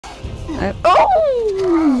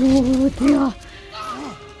Oh dear!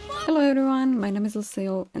 Hello everyone, my name is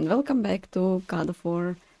Ulfsson and welcome back to God of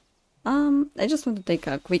War. I just want to take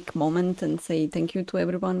a quick moment and say thank you to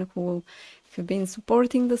everyone who have been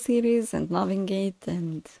supporting the series and loving it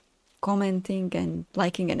and commenting and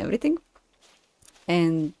liking and everything.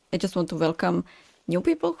 And I just want to welcome new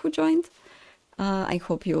people who joined. I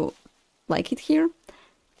hope you like it here.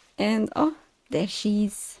 And oh, there she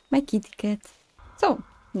is, my kitty cat. So,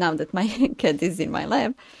 now that my cat is in my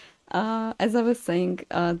lap, as I was saying,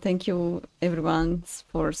 thank you everyone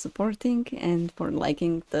for supporting and for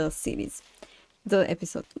liking the series, the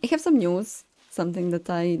episode. I have some news, something that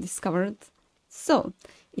I discovered. So,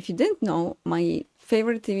 if you didn't know, my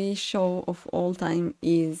favorite TV show of all time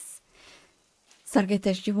is Stargate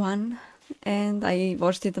SG-1, and I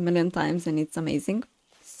watched it a million times and it's amazing.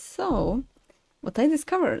 So, what I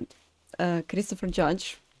discovered, Christopher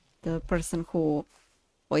Judge, the person who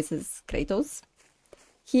voices Kratos,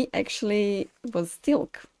 he actually was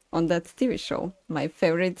Tilk on that TV show, my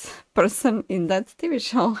favorite person in that TV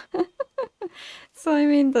show. So I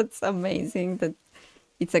mean, that's amazing that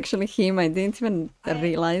it's actually him. I didn't even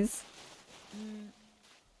realize.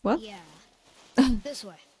 What? Yeah. This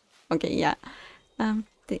way. Okay, yeah. I'm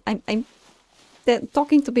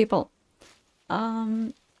talking to people.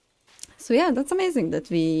 So yeah, that's amazing that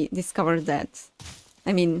we discovered that.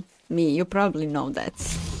 I mean, me, you probably know that.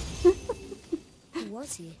 Who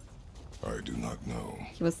was he? I do not know.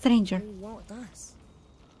 He was a stranger. What do you want with us?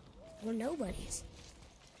 We're nobodies.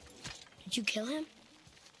 Did you kill him?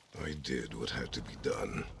 I did what had to be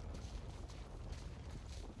done.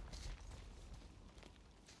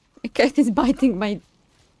 A cat is biting my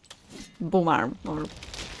boom arm or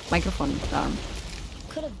microphone arm.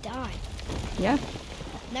 Could have died. Yeah.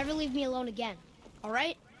 Never leave me alone again. All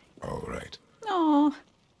right? All right. No,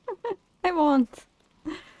 I won't.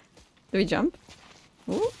 Do we jump?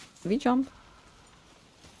 Ooh, we jump.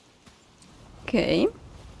 Okay.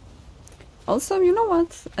 Also, you know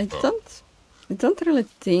what? I don't really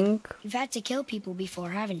think. You've had to kill people before,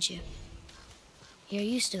 haven't you? You're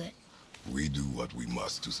used to it. We do what we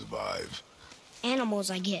must to survive.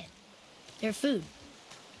 Animals, I get. They're food.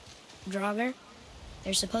 Draugr,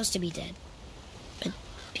 they're supposed to be dead. But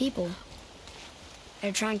people,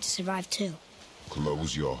 they're trying to survive too.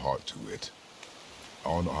 Close your heart to it.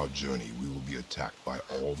 On our journey, we will be attacked by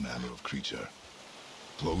all manner of creature.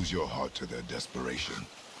 Close your heart to their desperation.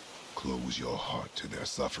 Close your heart to their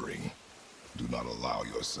suffering. Do not allow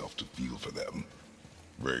yourself to feel for them.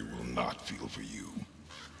 They will not feel for you.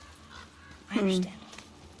 I understand.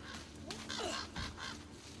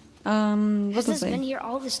 What Has was this I? been here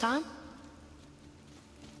all this time?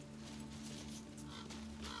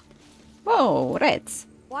 Whoa, rats.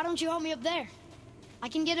 Why don't you help me up there? I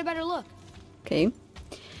can get a better look. Okay.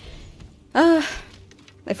 I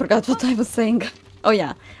forgot what I was saying. Oh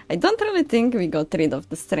yeah, I don't really think we got rid of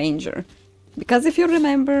the stranger. Because if you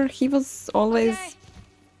remember, he was always... Okay.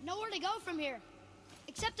 Nowhere to go from here.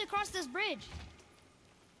 Except across this bridge.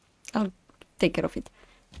 I'll take care of it.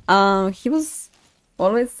 He was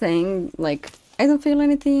always saying, like, I don't feel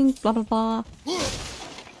anything, blah blah blah.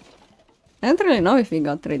 I don't really know if we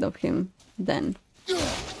got rid of him then.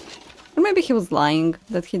 Or maybe he was lying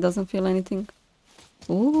that he doesn't feel anything.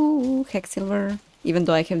 Ooh, Hexsilver. Even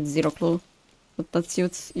though I have zero clue what that's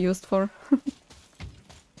used for.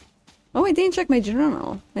 Oh, I didn't check my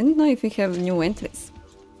journal. I didn't know if we have new entries.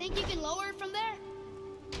 Think you can lower it from there?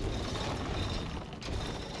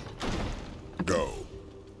 Go.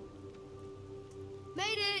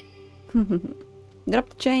 Made it! Drop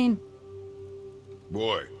the chain.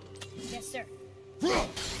 Boy. Yes, sir.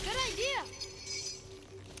 Good idea!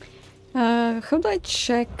 How do I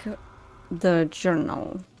check the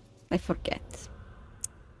journal? I forget.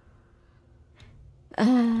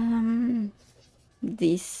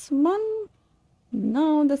 This one?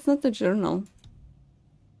 No, that's not the journal.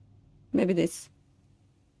 Maybe this.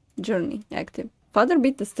 Journey, active. Father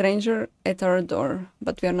beat the stranger at our door,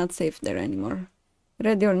 but we are not safe there anymore.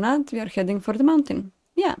 Ready or not, we are heading for the mountain.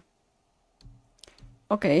 Yeah.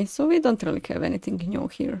 Okay, so we don't really have anything new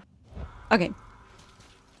here. Okay.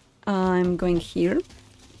 I'm going here.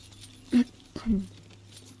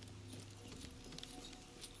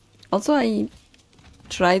 Also, I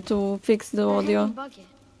try to fix the audio. Bucket.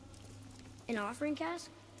 An offering cask?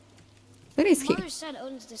 Where is he? Mother said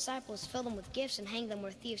Odin's disciples fill them with gifts and hang them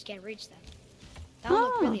where thieves can't reach them. That would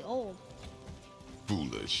look really old.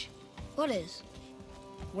 Foolish. What is?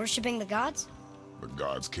 Worshipping the gods? The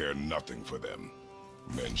gods care nothing for them.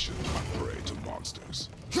 Men should not pray to monsters.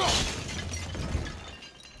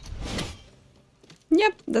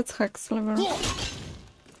 Yep, that's Hexsilver.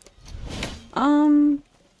 I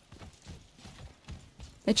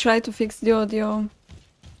tried to fix the audio.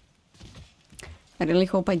 I really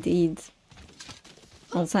hope I did.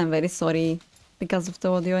 Also, I'm very sorry because of the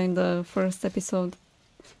audio in the first episode.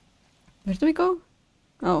 Where do we go?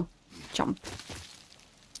 Oh, jump.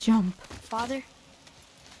 Jump. Father,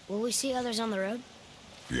 will we see others on the road?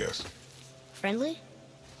 Yes. Friendly?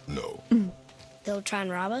 No. They'll try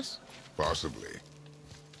and rob us? Possibly.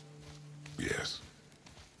 Yes.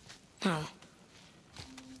 Oh.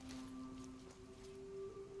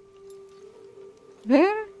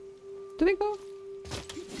 Where do we go?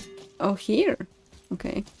 Oh, here.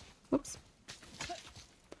 Okay. Oops.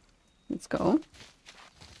 Let's go.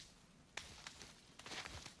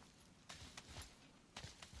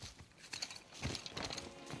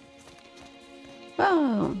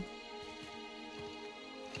 Wow.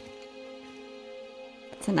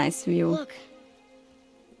 It's a nice view. Look.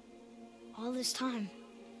 All this time,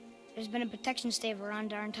 there's been a protection stave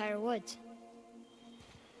around our entire woods.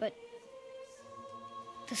 But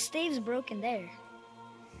the stave's broken there.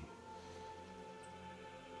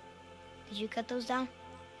 Did you cut those down?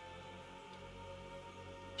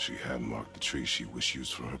 She had marked the tree she wished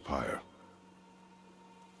used for her pyre.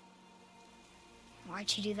 Why'd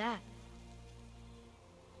she do that?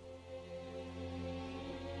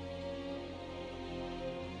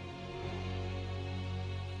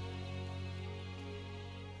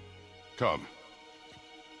 Come.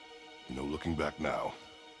 No looking back now.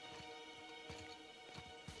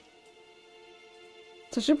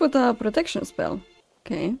 So she put a protection spell.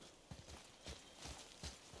 Okay.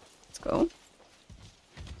 Let's go.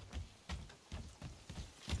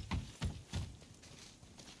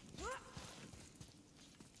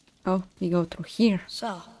 Oh, we go through here.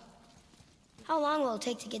 So, how long will it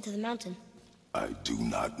take to get to the mountain? I do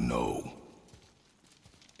not know.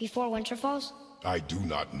 Before winter falls? I do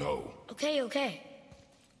not know. Okay, okay.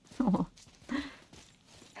 Oh.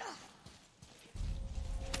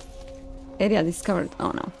 Area discovered.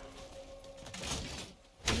 Oh no.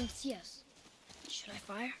 They don't see us. Should I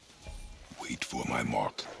fire? Wait for my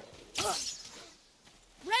mark.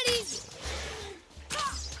 Ready!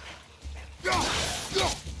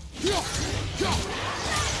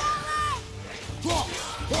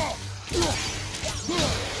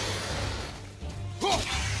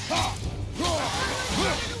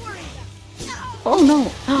 Oh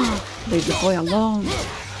no! Leave the boy alone.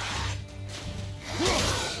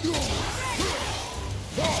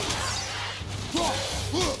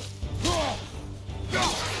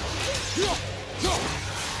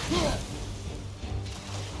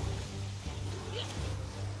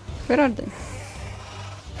 Where are they?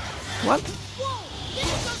 What?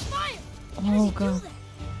 Oh god.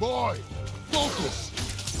 Boy, focus.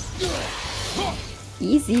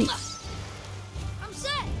 Easy. I'm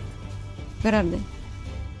set! Where are they?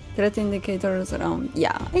 Threat indicators around.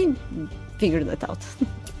 Yeah, I figured that out.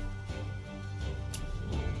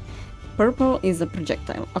 Purple is a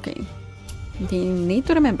projectile. Okay. We need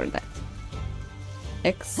to remember that.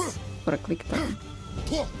 X for a quick turn.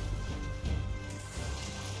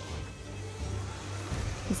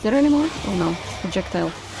 Is there any more? Oh no,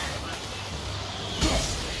 projectile.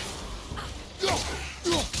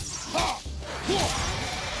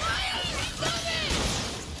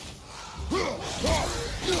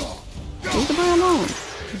 Leave the boy alone,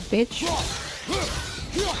 bitch.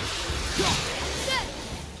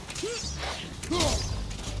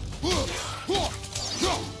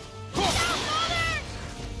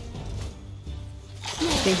 I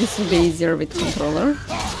think this will be easier with controller.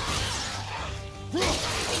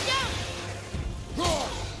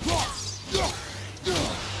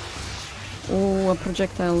 Oh, a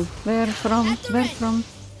projectile. Where from? Where from?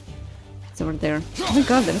 It's over there. Oh my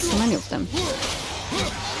god, there's so many of them.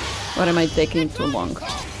 Or am I taking too long?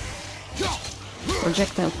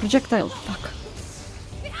 Projectile, projectile, fuck.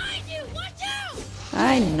 Behind you! Watch out!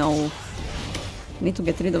 I know. Need to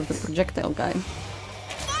get rid of the projectile guy.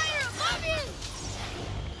 Fire above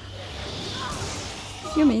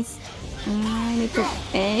you! You missed. I need to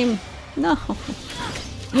aim. No.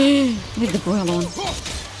 Leave the boy alone.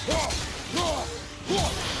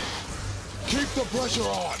 Keep the pressure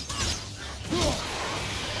on.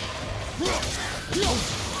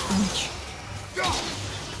 Ouch.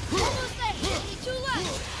 Almost there! Only two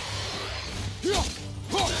left!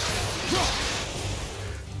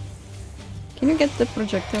 Can you get the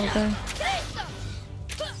projectile guy?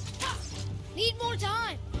 Need more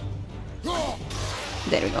time!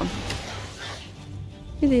 There we go.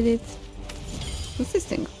 We did it. What's this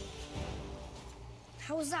thing?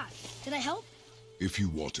 How was that? Did I help? If you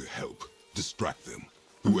want to help, distract them.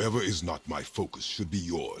 Whoever is not my focus should be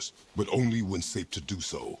yours, but only when safe to do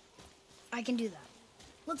so. I can do that.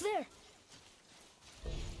 Look there.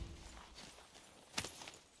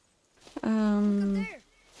 Look there.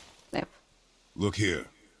 Yep. Look here.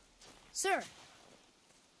 Sir.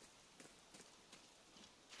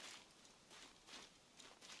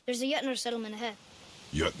 There's a Jötnar settlement ahead.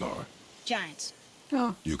 Jötnar. Giants.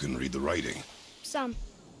 Oh, You can read the writing. Some.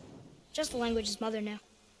 Just the language his mother knew.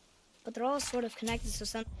 But they're all sort of connected to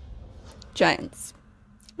some... giants.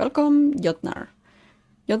 Welcome, Jötnar.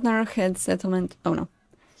 Jötnar had settlement... oh no.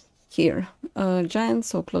 Here. Giants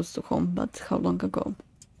so close to home, but how long ago?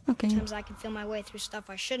 Okay. Sometimes I can feel my way through stuff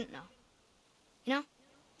I shouldn't know. You know?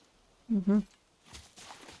 Mm-hmm.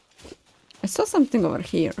 I saw something over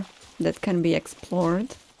here that can be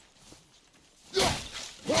explored.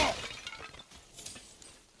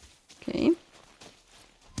 Okay.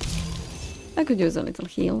 I could use a little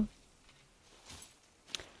heal.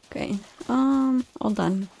 Okay. All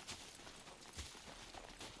done.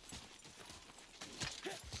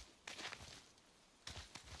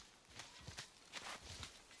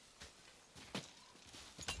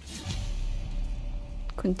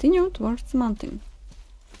 Continue towards the mountain.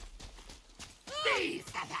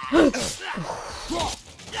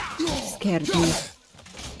 Scared me.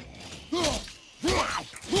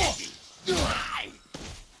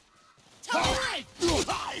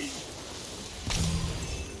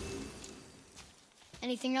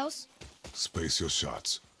 Anything else? Space your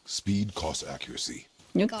shots. Speed costs accuracy.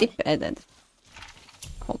 New tip added.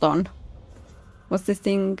 Hold on. What's this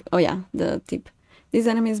thing? Oh yeah, the tip. These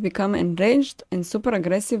enemies become enraged and super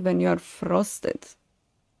aggressive when you are frosted.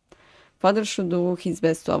 Father should do his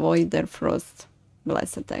best to avoid their frost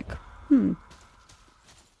blast attack. Okay.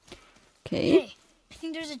 Hey, I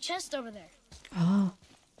think there's a chest over there. Oh,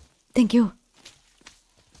 thank you.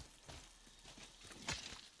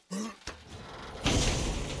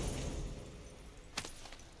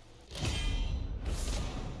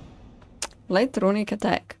 Light runic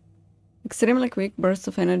attack. Extremely quick burst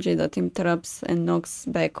of energy that interrupts and knocks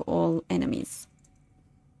back all enemies.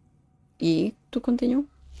 E to continue.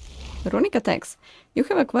 Runic attacks. You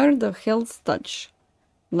have acquired the Hell's Touch.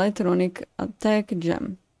 Light runic attack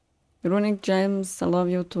gem. Runic gems allow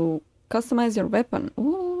you to customize your weapon.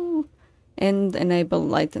 Ooh. And enable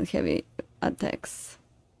light and heavy attacks.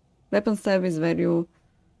 Weapon tab is where you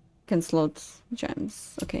can slot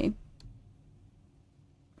gems. Okay.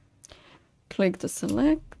 Click to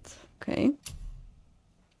select. Okay.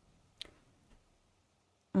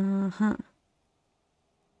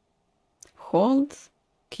 Hold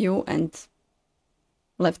Q and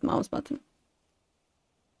left mouse button.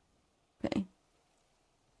 Okay.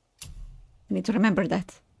 I need to remember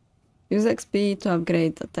that. Use XP to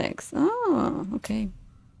upgrade attacks. Oh, okay.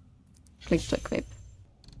 Click to equip.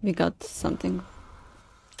 We got something.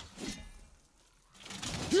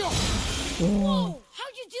 Whoa!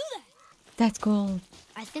 How'd you do that? That's cool.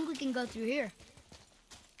 I think we can go through here.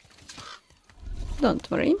 Don't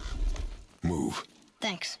worry. Move.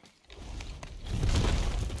 Thanks.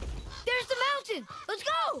 There's the mountain! Let's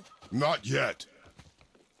go! Not yet.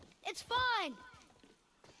 It's fine.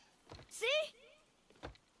 See?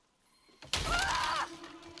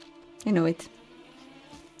 I know it.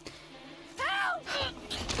 Help!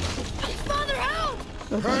 Father, help!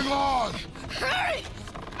 Hang on! Hurry!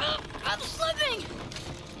 I'm slipping!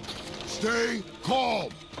 Stay calm.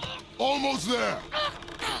 Almost there.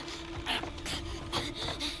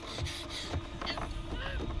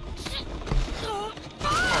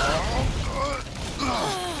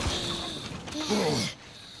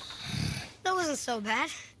 That wasn't so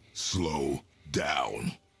bad. Slow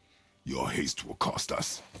down. Your haste will cost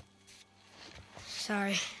us.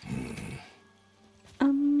 Sorry.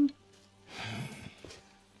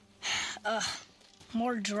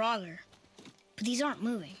 More Draugr. But these aren't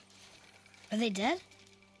moving. Are they dead?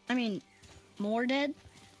 I mean, more dead?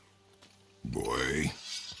 Boy.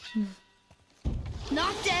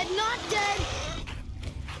 Not dead, not dead!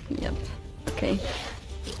 Yep. Okay.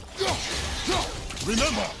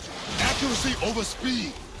 Remember, accuracy over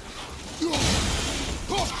speed.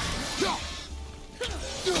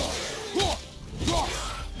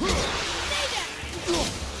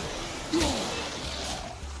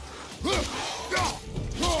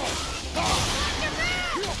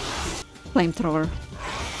 Flamethrower.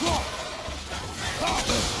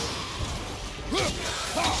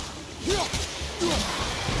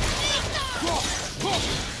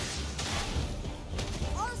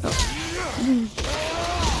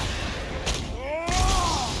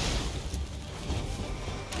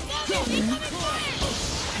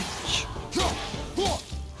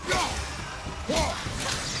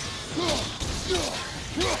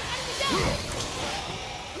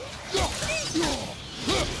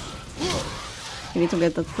 We need to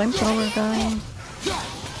get that flamethrower guy.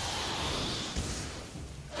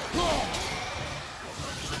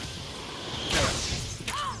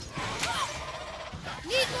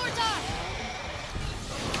 Need more time.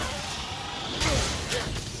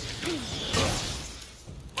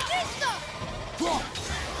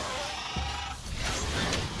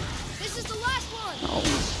 This is the last one. Oh.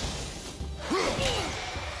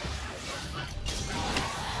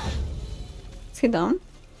 Is he down?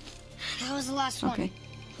 That was the last one. Okay.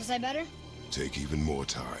 Was I better? Take even more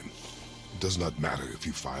time. It does not matter if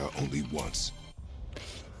you fire only once.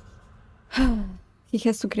 He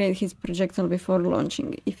has to create his projectile before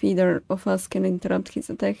launching. If either of us can interrupt his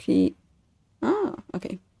attack, he... Ah,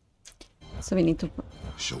 okay. So we need to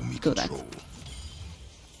Show me do that. control.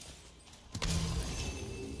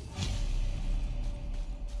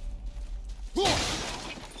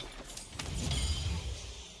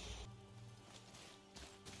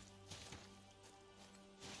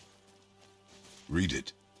 Read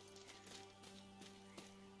it.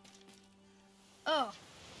 Oh,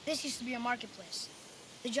 this used to be a marketplace.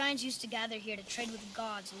 The giants used to gather here to trade with the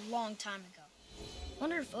gods a long time ago.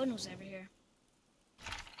 Wonder if Odin was ever here.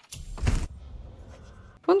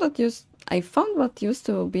 I found what used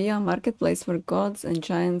to be a marketplace where gods and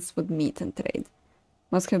giants would meet and trade.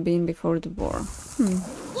 Must have been before the war.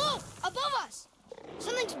 Whoa! Above us!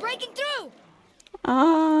 Something's breaking through!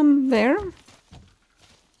 Where?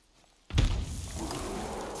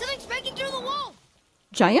 Something's breaking through the wall!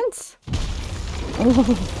 Giants? Oh,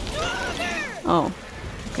 oh,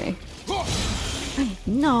 okay.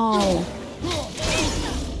 No!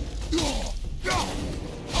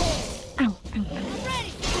 Ow, ow.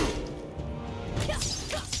 Ready!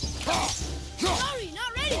 Sorry,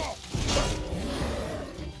 not ready!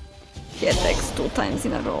 He attacks 2 times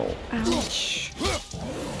in a row. Ouch.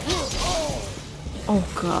 Oh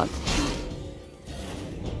god.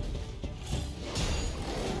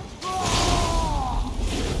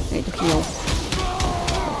 I need to heal.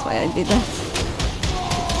 That's why I did that.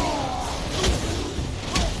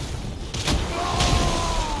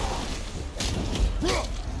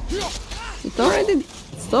 It already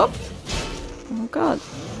stopped? Oh god.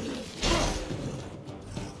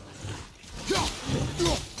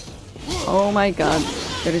 Oh my god,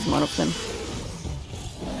 there is more of them.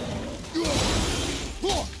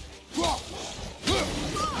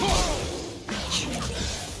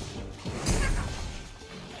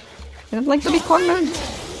 I don't like to be cornered.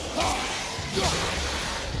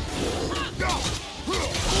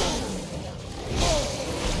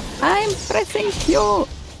 I'm pressing you.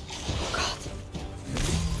 God.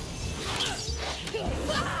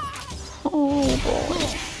 Oh boy.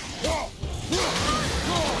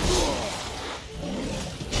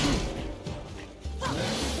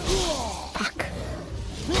 Fuck.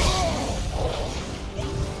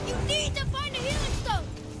 You need to find a healing stone!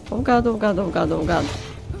 Oh god, oh god, oh god, oh god.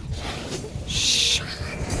 Shh.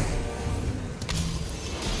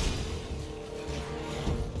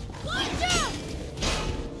 Watch out!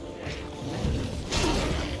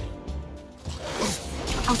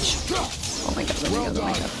 Ouch. Oh my god, oh my god, oh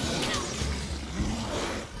my god.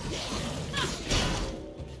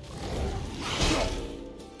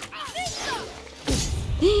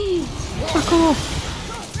 Fuck off.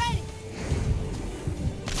 Ready!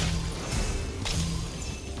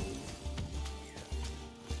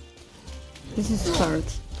 This is hard.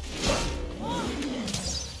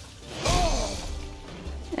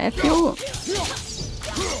 F you.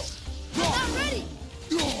 Not ready!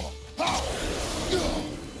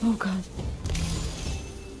 Oh god.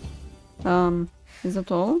 Is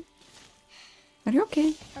that all? Are you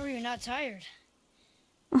okay? How are you not tired?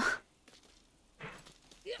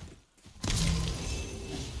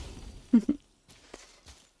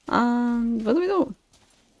 What do we do?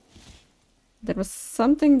 There was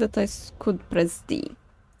something that I could press D.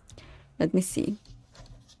 Let me see.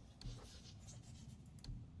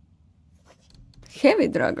 Heavy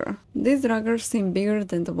dragger. These draggers seem bigger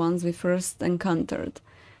than the ones we first encountered.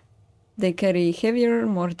 They carry heavier,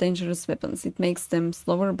 more dangerous weapons. It makes them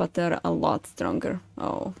slower, but they're a lot stronger.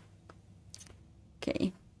 Oh.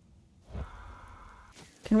 Okay.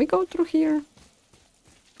 Can we go through here?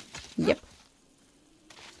 Yep.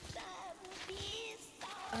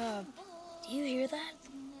 Do you hear that?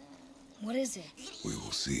 What is it? We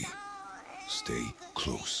will see. Stay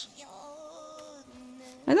close.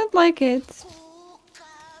 I don't like it.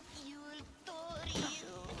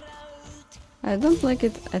 I don't like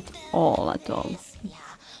it at all, at all.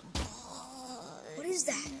 What is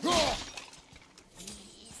that?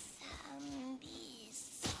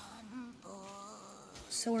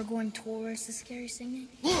 So we're going towards the scary singing?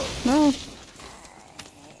 No.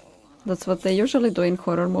 That's what they usually do in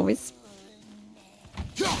horror movies.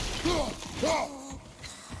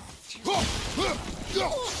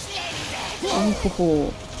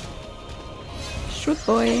 Oh, shoot,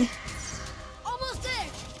 boy. Almost there!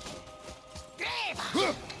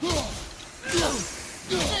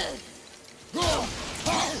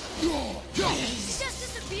 He's just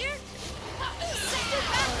disappeared?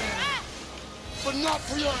 But not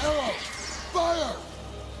for your arrow! Fire!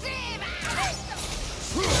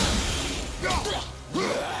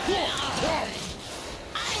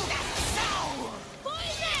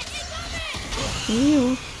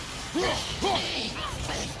 Ew.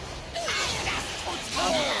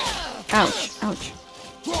 Ouch, ouch.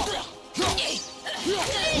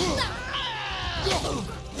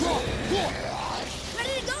 Where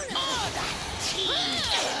did it go now?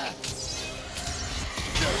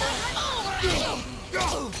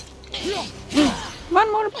 One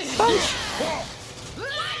more punch.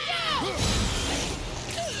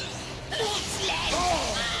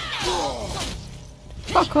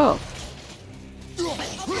 Fuck off.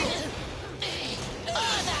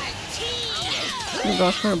 You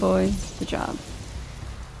got her, boy. Good job.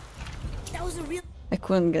 That was a real... I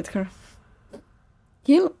couldn't get her.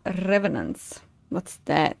 Kill revenants. What's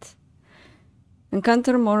that?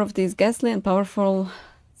 Encounter more of these ghastly and powerful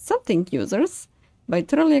something users by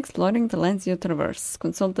thoroughly exploring the lands you traverse.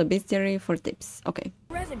 Consult the bestiary for tips. Okay.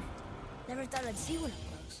 Revenant. Never thought I'd see one up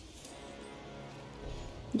close.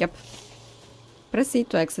 Yep. Press E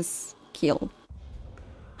to access kill.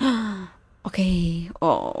 Okay.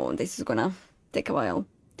 Oh, this is gonna take a while.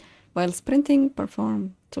 While sprinting,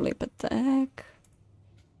 perform to leap attack.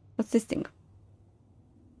 What's this thing?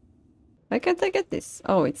 Why can't I get this?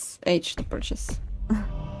 Oh, it's H to purchase.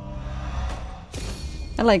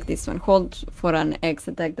 I like this one. Hold for an X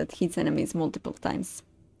attack that hits enemies multiple times.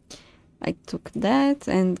 I took that,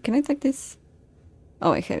 and can I take this?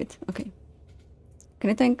 Oh, I have it. Okay. Can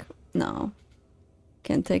I take? No.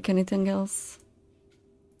 Can't take anything else.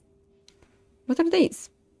 What are these?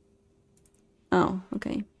 Oh,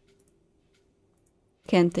 okay.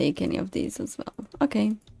 Can't take any of these as well.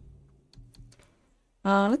 Okay.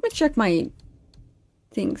 Let me check my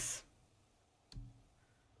things.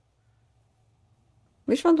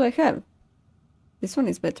 Which one do I have? This one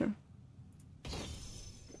is better.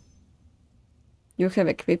 You have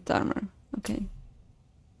equipped armor. Okay.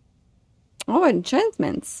 Oh,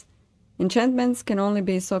 enchantments! Enchantments can only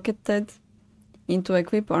be socketed into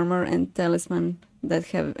equip armor and talisman that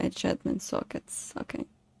have enchantment sockets. Okay.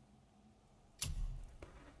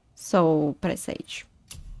 So, press H.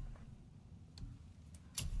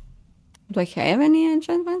 Do I have any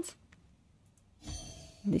enchantments?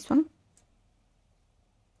 This one?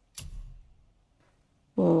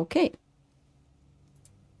 Okay.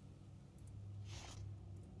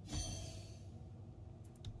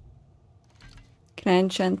 Can I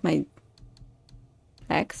enchant my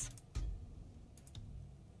axe?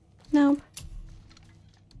 No.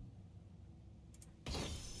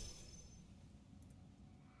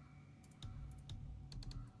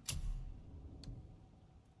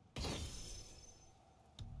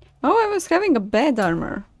 Oh, I was having a bad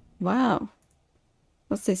armor. Wow.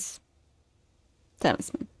 What's this?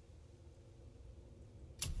 Talisman.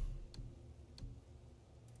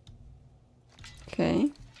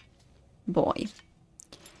 Okay. Boy.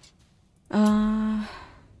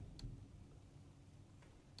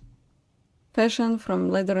 Fashion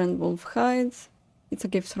from leather and wolf hides. It's a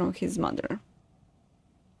gift from his mother.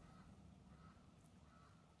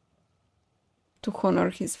 To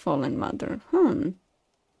honor his fallen mother. I'm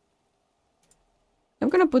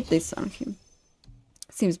gonna put this on him.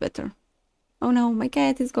 Seems better. Oh no, my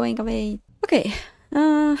cat is going away. Okay,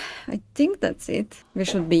 I think that's it. We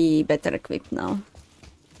should be better equipped now.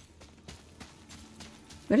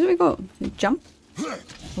 Where do we go? We jump? I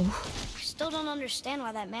still don't understand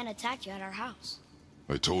why that man attacked you at our house.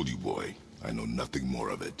 I told you, boy. I know nothing more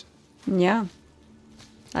of it. Yeah.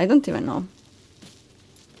 I don't even know.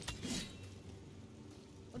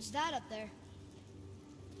 What's that up there?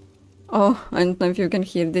 Oh, I don't know if you can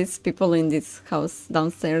hear this. People in this house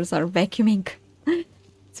downstairs are vacuuming.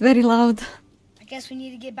 It's very loud. I guess we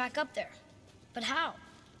need to get back up there. But how?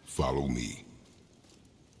 Follow me.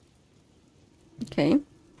 Okay.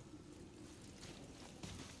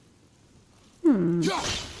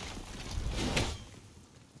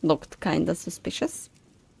 Looked kinda suspicious.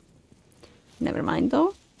 Never mind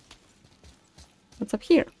though. What's up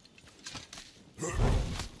here?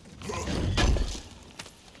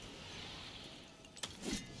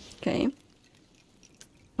 Okay.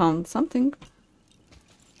 Found something.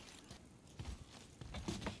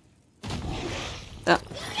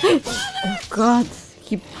 God!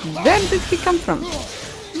 Where did he come from?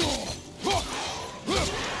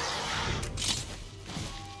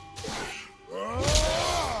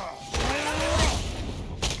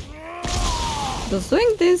 Does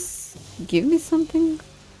doing this give me something?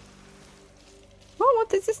 Oh,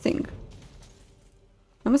 what is this thing?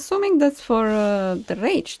 I'm assuming that's for the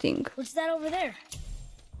rage thing. What's that over there?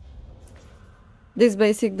 These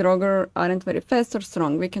basic Draugr aren't very fast or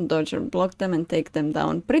strong. We can dodge or block them and take them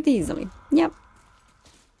down pretty easily. Yep.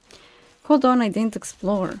 Hold on, I didn't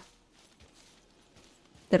explore.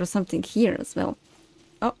 There was something here as well.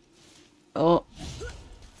 Oh. Oh.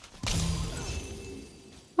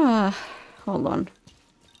 Ah, hold on.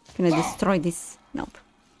 Can I destroy this? Nope.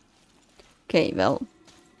 Okay, well.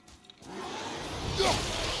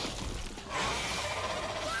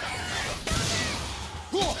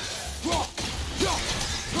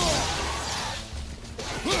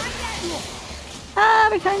 Ah,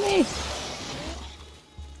 behind me!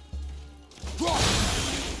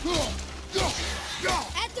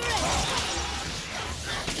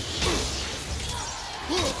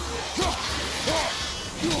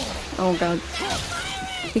 Oh god.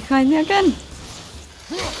 Behind me again!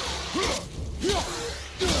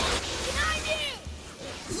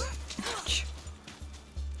 Ouch.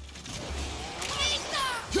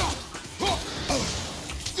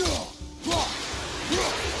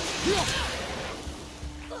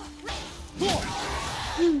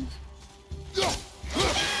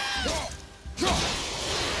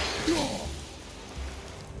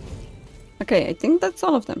 Okay, I think that's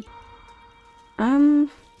all of them.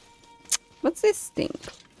 What's this thing?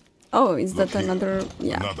 Oh, is that another?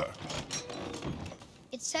 Yeah. Another.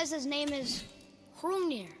 It says his name is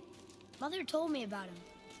Hrungnir. Mother told me about him.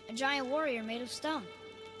 A giant warrior made of stone.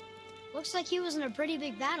 Looks like he was in a pretty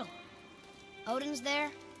big battle. Odin's there,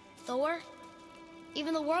 Thor,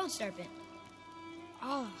 even the world serpent.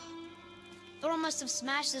 Oh, Thor must have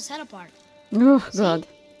smashed his head apart. Oh god.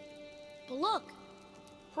 But look,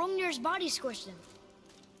 Hrungnir's body squished him.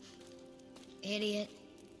 Idiot.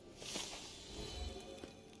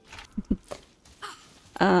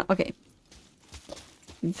 Okay.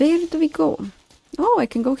 Where do we go? Oh, I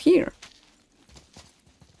can go here.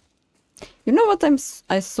 You know what I'm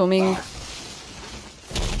assuming?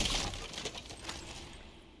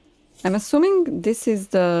 I'm assuming this is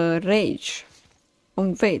the rage.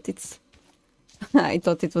 Oh wait, it's... I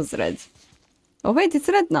thought it was red. Oh wait, it's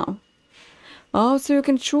red now. Oh, so you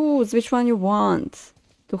can choose which one you want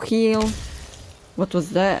to heal. What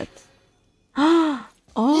was that? Oh!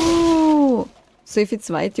 So if it's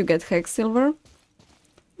white, you get Hex Silver.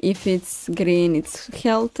 If it's green, it's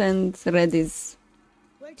health, and red is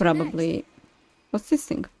probably... What's this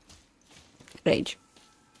thing? Rage.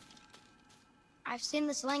 I've seen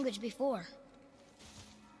this language before.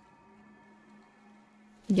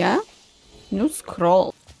 Yeah? New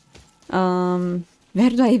scroll. Where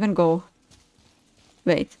do I even go?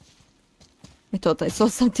 Wait. I thought I saw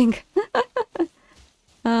something.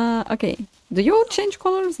 Okay. Do you change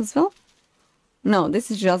colors as well? No, this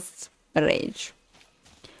is just rage.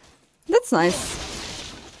 That's nice.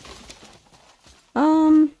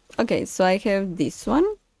 Okay, so I have this one.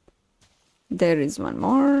 There is one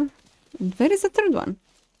more. And where is the third one?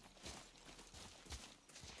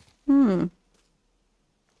 Can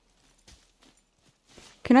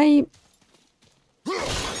I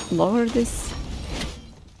lower this?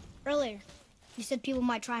 Earlier, you said people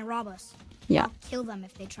might try and rob us. Yeah. I'll kill them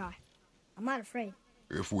if they try. I'm not afraid.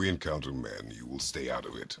 If we encounter men, you will stay out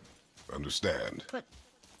of it. Understand? But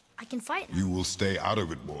I can fight now. You will stay out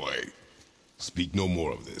of it, boy. Speak no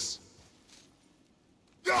more of this.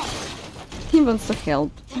 He wants to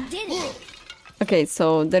help. I did it! Okay,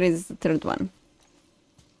 so there is the third one.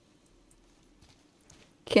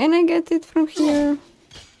 Can I get it from here?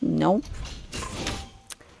 Nope.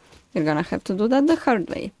 You're gonna have to do that the hard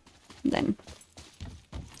way. Then.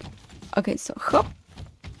 Okay, so hop.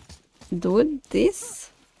 Do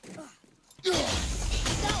this.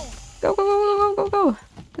 Go, go, go, go, go, go.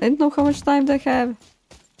 I don't know how much time they have.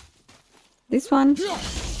 This one.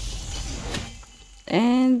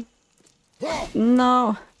 And...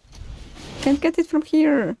 No. Can't get it from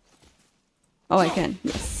here. Oh, I can.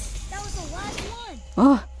 Yes. That was the last one!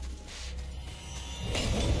 Oh.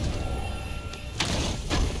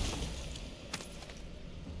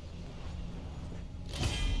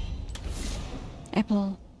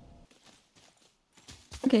 Apple.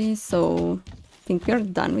 Okay, so I think we are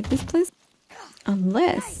done with this place.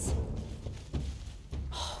 Unless...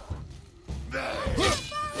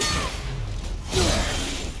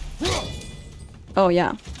 Oh,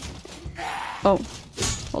 yeah. Oh,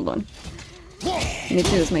 hold on. I need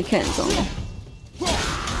to use my hands only.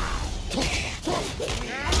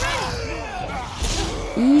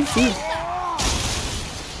 Easy.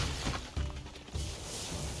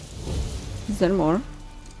 Is there more?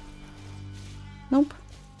 Nope.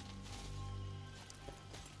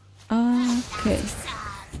 Okay.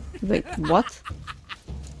 Wait, what?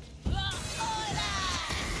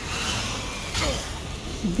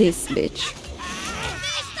 This bitch.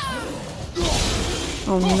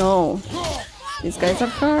 Oh no. These guys are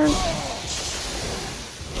hard.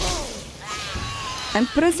 I'm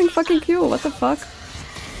pressing fucking Q, what the fuck?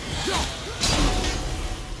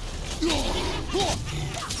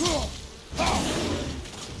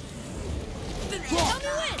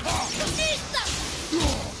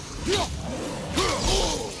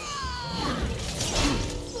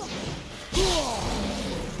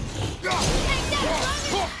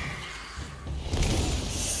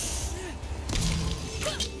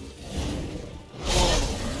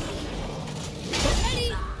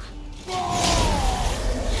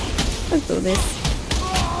 Let's do this.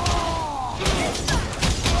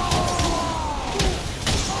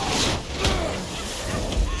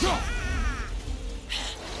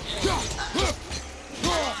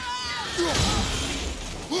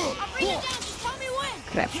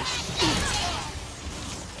 Crap.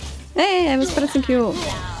 Hey, I was pressing Q.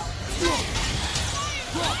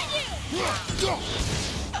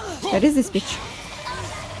 Where is this bitch?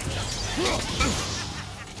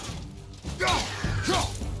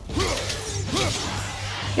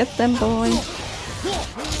 Get them, boy.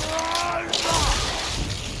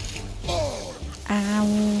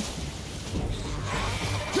 Ow.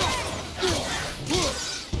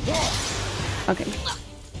 Okay.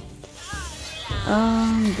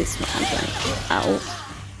 This one. Ow.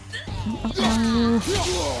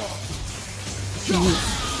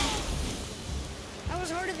 That was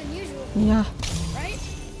harder than usual. Yeah. Right?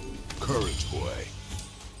 Courage, boy.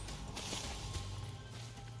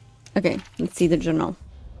 Okay, let's see the journal.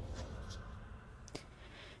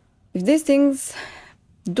 If these things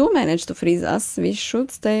do manage to freeze us, we should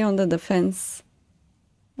stay on the defensive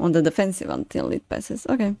until it passes.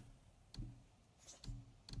 Okay.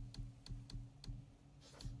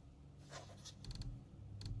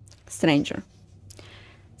 Stranger.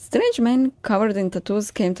 Strange man covered in tattoos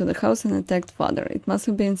came to the house and attacked father. It must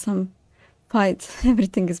have been some fight.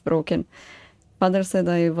 Everything is broken. Father said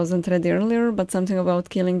I wasn't ready earlier, but something about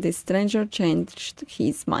killing this stranger changed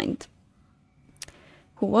his mind.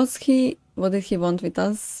 Who was he? What did he want with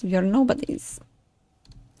us? We are nobodies.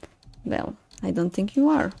 Well, I don't think you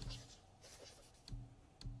are.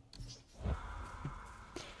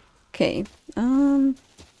 Okay. I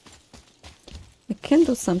can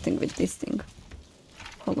do something with this thing.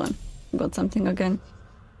 Hold on. Got something again.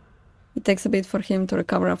 It takes a bit for him to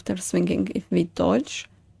recover after swinging. If we dodge...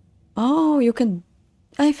 Oh, you can...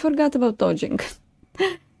 I forgot about dodging.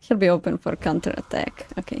 He'll be open for counterattack.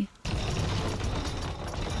 Okay.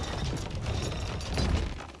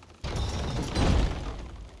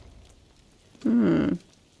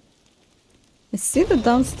 I see the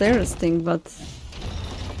downstairs thing, but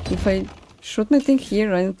if I shoot my thing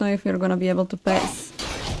here, I don't know if we're gonna be able to pass.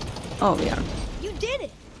 Oh, we are. You did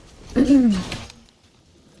it!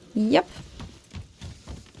 Yep.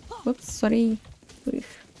 Whoops, sorry. Ugh.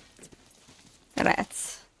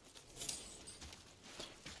 Rats.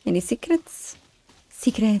 Any secrets?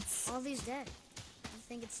 Secrets. All these dead. You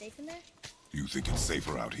think it's safe in there? You think it's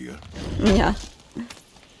safer out here? Yeah.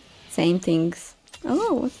 Same things.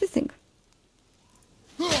 Oh, what's this thing?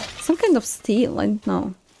 Some kind of steel. I don't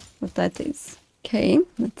know what that is. Okay,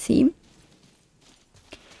 let's see.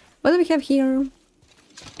 What do we have here?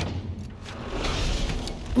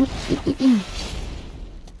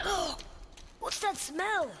 Oh, what's that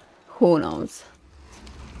smell? Who knows?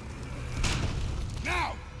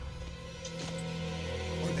 Now!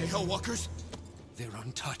 Are they Hellwalkers? They're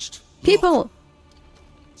untouched. People! Look.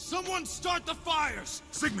 Someone start the fires!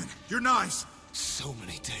 Sigmund, your knives! So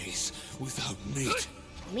many days without meat.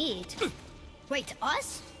 Meat? Wait,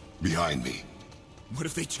 us? Behind me. What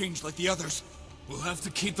if they change like the others? We'll have to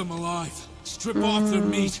keep them alive. Strip off their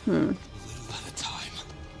meat. A little at a time.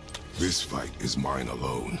 This fight is mine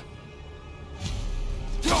alone.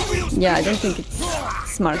 Yeah, I don't think it's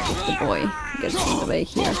smart if the boy gets in the way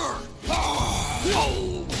here.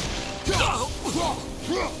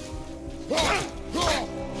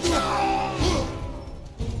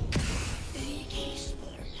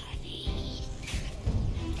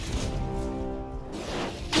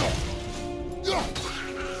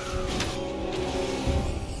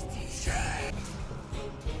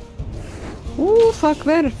 Ooh, fuck,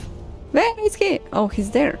 where? Where is he? Oh,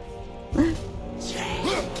 he's there.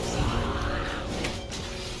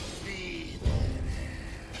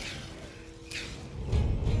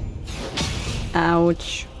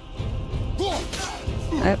 Ouch.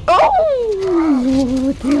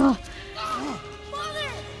 Oh! Dear. Mother,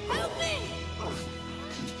 help me!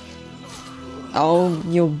 Oh,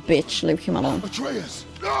 you bitch. Leave him alone. Atreus!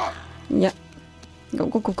 Yeah. Go,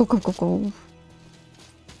 go, go, go, go, go, go.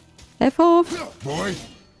 F off. Boy!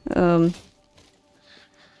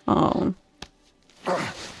 Oh.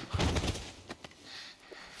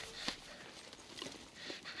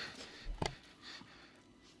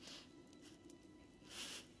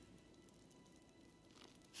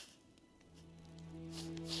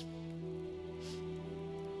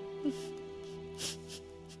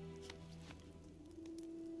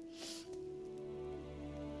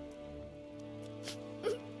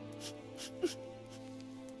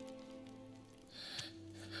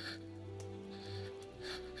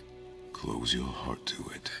 Close your heart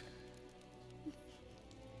to it.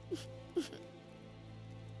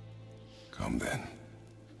 Come then.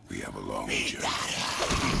 We have a long journey.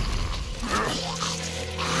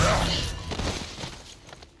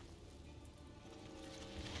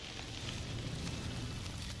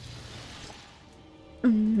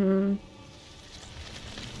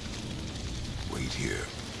 Wait here.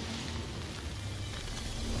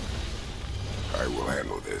 I will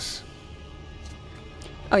handle this.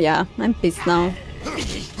 Oh yeah, I'm pissed now.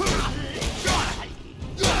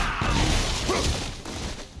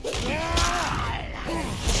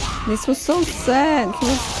 This was so sad. He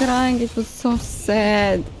was crying. It was so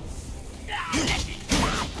sad.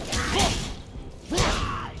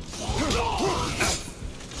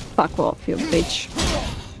 Fuck off, you bitch.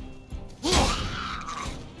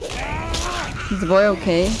 Is the boy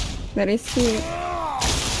okay? Where is he?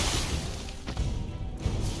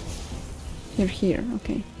 You're here,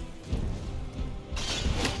 okay.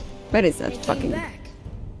 Where is that They fucking... came back.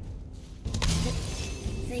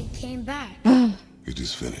 They came back. It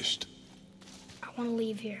is finished. I want to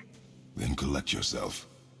leave here. Then collect yourself.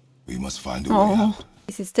 We must find a way out.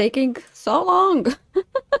 This is taking so long.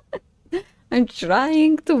 I'm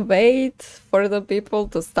trying to wait for the people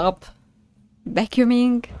to stop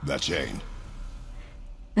vacuuming, That chain.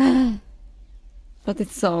 but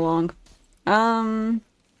it's so long.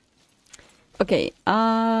 Okay,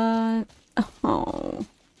 oh,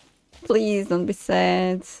 please don't be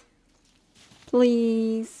sad.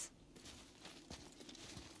 Please.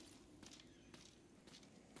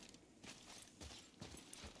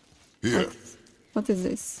 Here. What is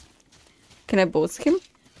this? Can I boost him?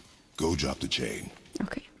 Go drop the chain.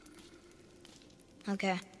 Okay.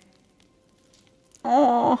 Okay.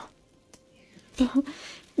 Oh,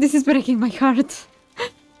 this is breaking my heart.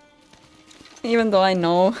 Even though I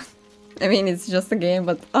know, I mean, it's just a game,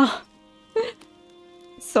 but oh,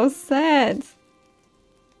 so sad.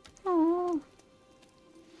 Oh,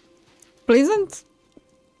 please don't.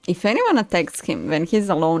 If anyone attacks him when he's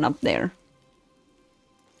alone up there.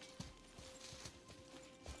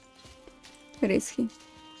 Where is he?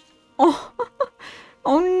 Oh,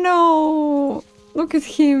 oh no! Look at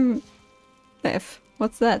him. F.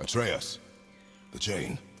 What's that? Atreus. The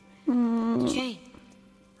chain. Chain.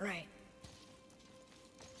 Right.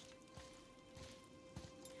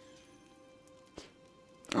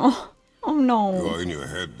 Oh, oh You no! are in your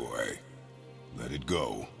head, boy. Let it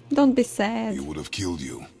go. Don't be sad. It would have killed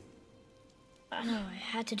you. I know, I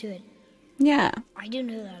had to do it. Yeah. I do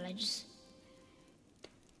know that, I just...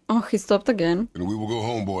 Oh, he stopped again. And we will go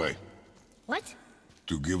home, boy. What?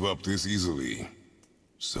 To give up this easily.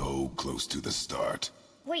 So close to the start.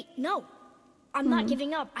 Wait, no. I'm not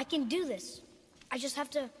giving up. I can do this. I just have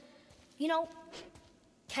to, you know,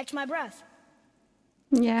 catch my breath.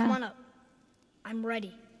 Yeah. Come on up. I'm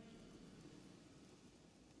ready.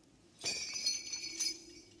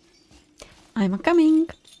 I'm coming.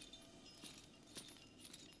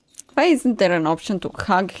 Why isn't there an option to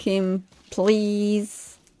hug him?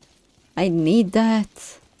 Please. I need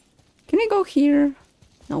that. Can we go here?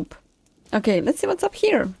 Nope. Okay, let's see what's up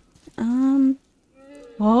here.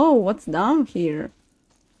 Oh, what's down here?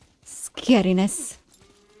 Scariness.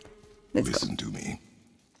 Let's go. Listen to me.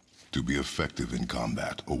 To be effective in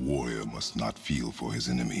combat, a warrior must not feel for his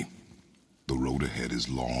enemy. The road ahead is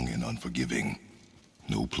long and unforgiving.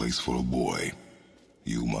 No place for a boy.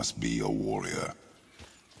 You must be a warrior.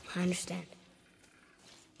 I understand.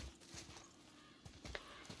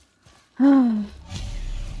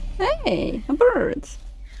 Hey, a bird.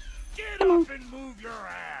 Get up and move your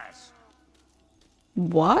ass!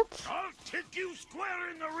 What? I'll kick you square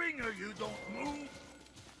in the ringer, you don't move!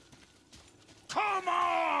 Come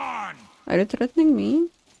on! Are you threatening me?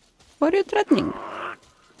 What are you threatening?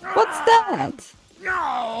 What's that?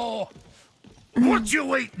 No! What you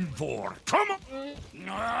waiting for? Come on!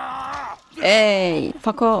 Ah! Hey,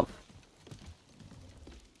 fuck off.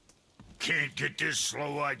 Can't get this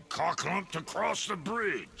slow-eyed cocklump to cross the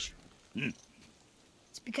bridge.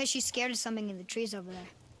 It's because she's scared of something in the trees over there.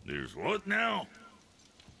 There's what now?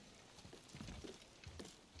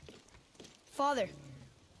 Father,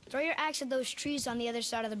 throw your axe at those trees on the other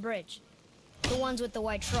side of the bridge. The ones with the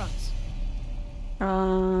white trunks.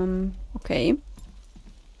 Okay.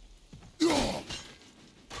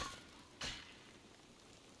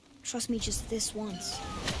 Trust me just this once.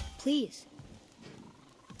 Please.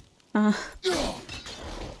 I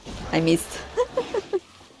missed.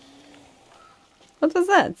 What was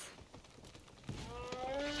that?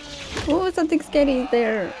 Oh, something scary is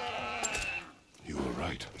there. You were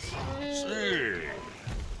right. Say,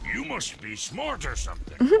 you must be smart or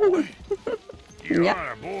something, boy. You're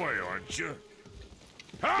Yeah. a boy, aren't you?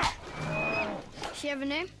 Ha! She have a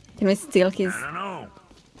name? Can we steal his... I don't know.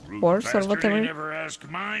 Rude Horse or bastard whatever? ain't never asked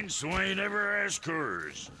mine, so I ain't ever asked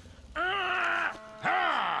hers. Ah!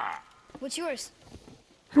 Ha! What's yours?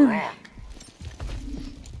 Rock.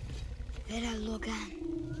 Vera Logan.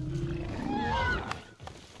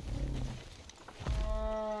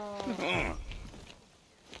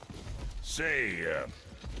 Say,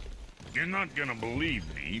 you're not gonna believe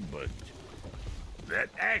me, but that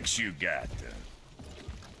axe you got,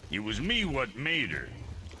 it was me what made her.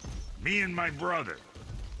 Me and my brother.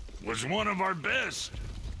 Was one of our best.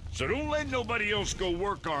 So don't let nobody else go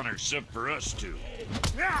work on her except for us two.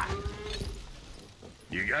 Ah!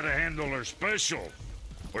 You gotta handle her special,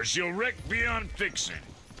 or she'll wreck beyond fixing.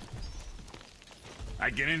 I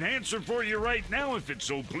can enhance her for you right now if it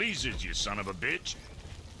so pleases you, son of a bitch.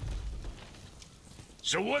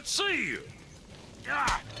 So what say you?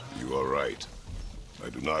 Ah! You are right. I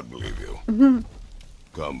do not believe you.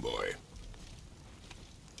 Come, boy.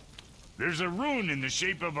 There's a rune in the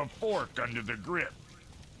shape of a fork under the grip.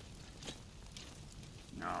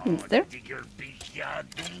 No, Is there?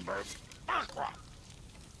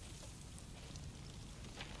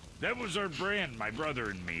 That was our brand, my brother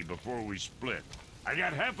and me, before we split. I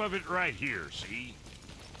got half of it right here, see?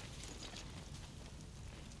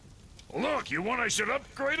 Look, you want I should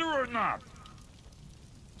upgrade her or not?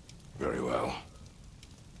 Very well.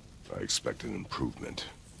 I expect an improvement.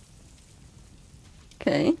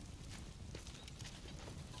 Okay.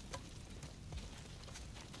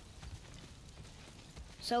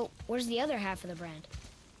 So, where's the other half of the brand?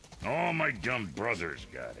 All my dumb brothers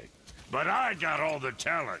got it. But I got all the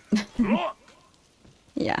talent. Look!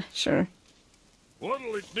 Yeah, sure.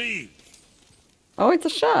 What'll it be? Oh, it's a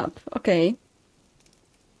shop. Okay.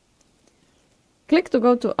 Click to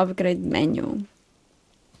go to upgrade menu.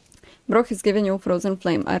 Brock has given you Frozen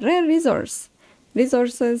Flame, a rare resource.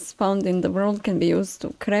 Resources found in the world can be used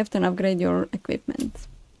to craft and upgrade your equipment.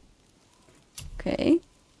 Okay.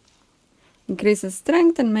 Increases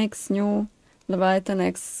strength and makes new Leviathan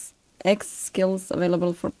X skills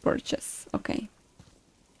available for purchase. Okay.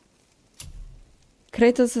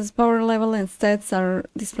 Kratos' power level and stats are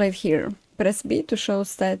displayed here. Press B to show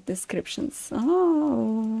stat descriptions.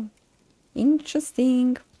 Oh,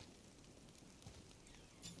 interesting.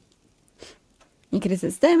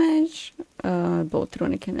 Increases damage, both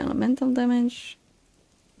runic and elemental damage.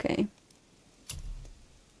 Okay.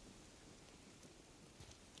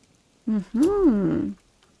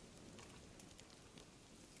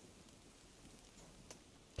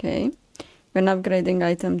 Okay. When upgrading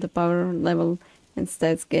item, the power level and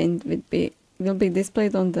stats gained will be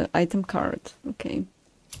displayed on the item card. Okay.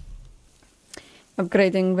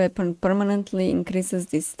 Upgrading weapon permanently increases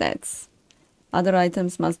these stats. Other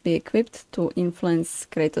items must be equipped to influence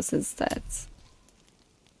Kratos' stats.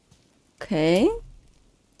 Okay.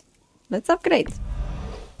 Let's upgrade.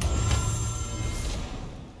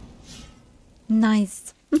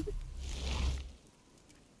 Nice.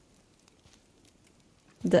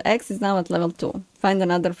 The axe is now at level 2. Find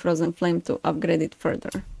another frozen flame to upgrade it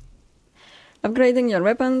further. Upgrading your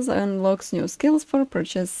weapons unlocks new skills for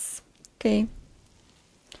purchase. Okay.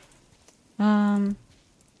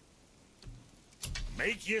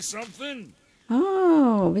 Make you something?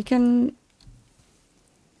 Oh, we can...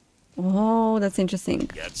 Oh, that's interesting.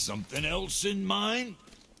 Got something else in mind?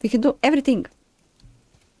 We can do everything.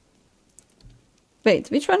 Wait,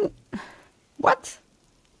 which one? What?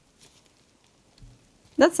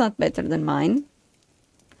 That's not better than mine.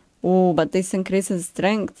 Oh, but this increases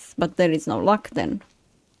strength, but there is no luck then.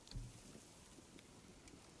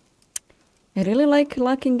 I really like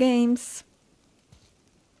luck in games.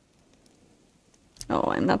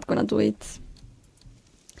 Oh, I'm not gonna do it.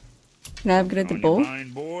 Can I upgrade the bow?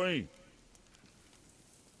 Mind, boy?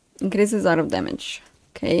 Increases out of damage.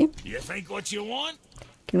 Okay. You think what you want?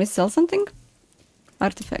 Can we sell something?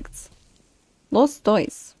 Artifacts. Lost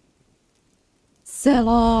toys. Sell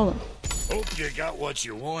all! Hope you got what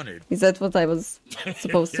you wanted. Is that what I was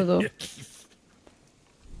supposed to do?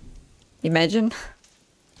 Imagine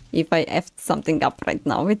if I effed something up right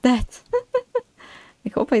now with that. I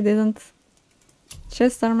hope I didn't.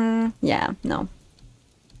 Chest armor. Yeah, no.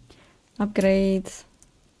 Upgrade.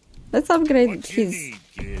 Let's upgrade his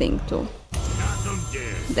thing too.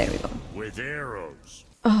 There we go. With arrows.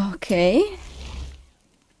 Okay.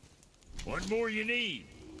 What more you need?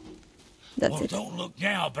 That's Well, it. don't look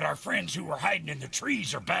now, but our friends who were hiding in the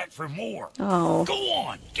trees are back for more. Oh. Go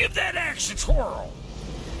on, give that axe a twirl.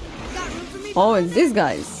 Got room for me? Oh, it's these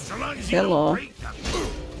guys. So long as you Hello. don't break them.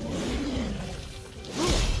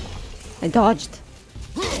 I dodged.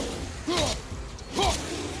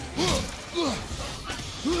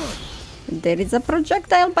 There is a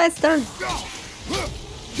projectile bastard.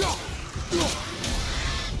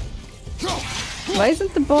 Why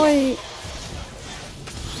isn't the boy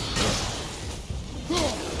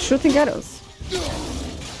shooting arrows?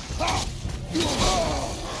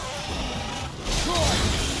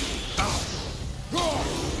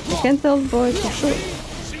 I can't tell the boy to shoot.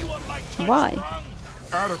 See what my touch Why? sprung?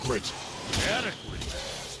 Adequate.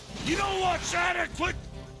 Adequate. You know what's adequate?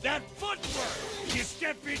 That footwork. You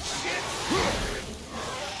step in shit.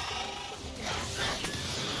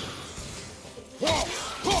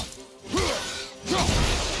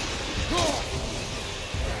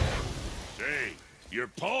 Say, your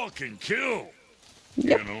paw can kill. You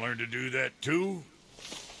Yep. gonna learn to do that too?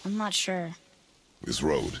 I'm not sure. This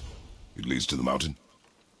road, it leads to the mountain.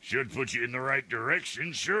 Should put you in the right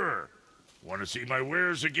direction, sure. Want to see my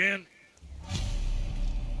wares again?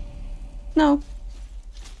 No.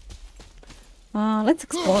 Let's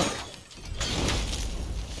explore.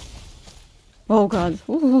 Oh god.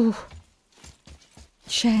 Ooh.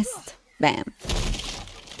 Chest. Bam.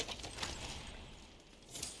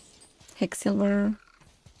 Hex-silver.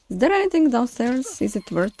 Is there anything downstairs? Is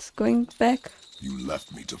it worth going back? You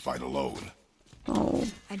left me to fight alone. Oh.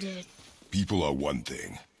 I did. People are one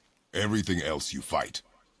thing. Everything else you fight.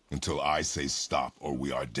 Until I say stop or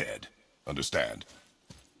we are dead. Understand?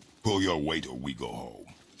 Pull your weight or we go home.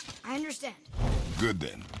 I understand. Good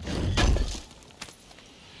then.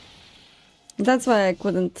 That's why I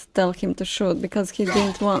couldn't tell him to shoot, because he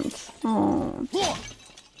didn't want. Oh.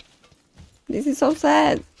 This is so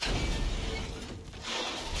sad.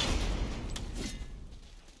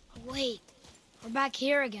 Wait, we're back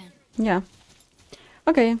here again. Yeah.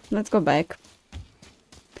 Okay, let's go back.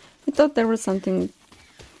 I thought there was something.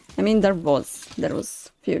 I mean, there was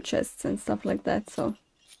few chests and stuff like that, so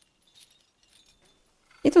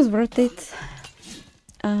it was worth it.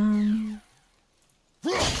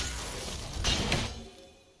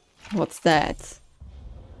 What's that?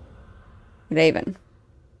 Raven.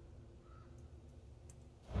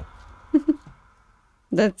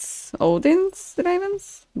 That's Odin's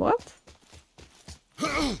ravens? What?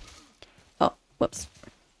 Oh, whoops.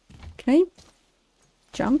 Can I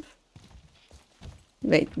jump?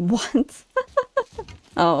 Wait, what?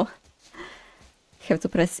 Oh. Have to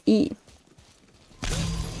press E.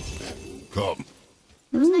 Come.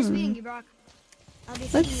 It was nice meeting you, Brock. I'll be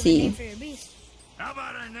thinking of a see. name for your beast. How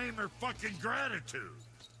about I name her fucking Gratitude?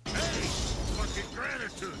 Hey, fucking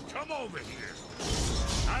Gratitude, come over here.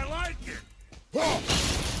 I like it.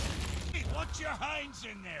 Hey, what's your hinds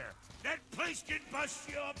in there? That place can bust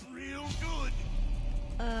you up real good.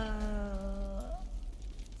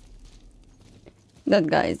 That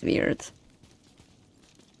guy is weird.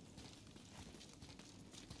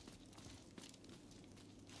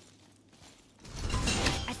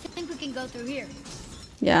 I think we can go through here.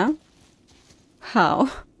 Yeah? How?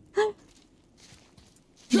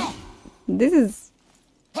 This is...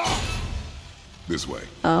 This way.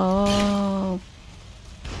 Oh.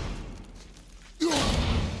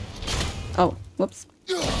 Oh, whoops.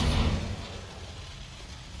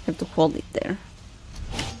 Have to hold it there.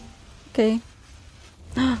 Okay.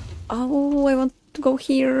 Oh, I want to go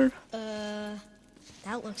here.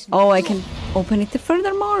 That looks Oh, I can open it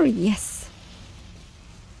furthermore. Yes.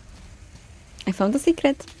 I found a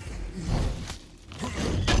secret.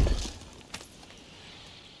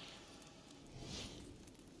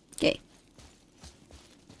 Okay.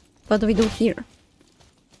 What do we do here?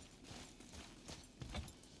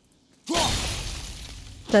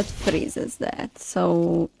 That freezes that,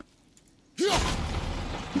 so...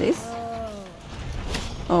 This?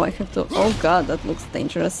 Oh, I have to... Oh god, that looks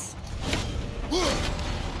dangerous.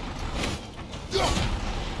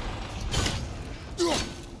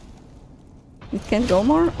 It can't go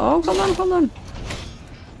more? Oh, hold on, hold on.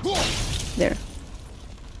 There.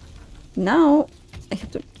 Now I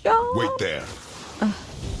have to jump. Wait there.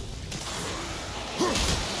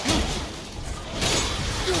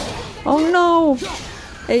 Oh no!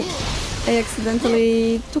 I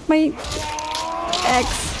accidentally took my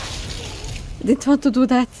axe. Didn't want to do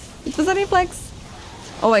that. It was a reflex.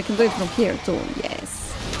 Oh, I can do it from here too. Yes.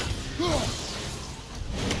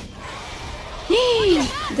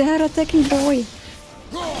 They are attacking boy.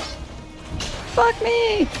 Fuck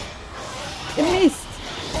me! It missed.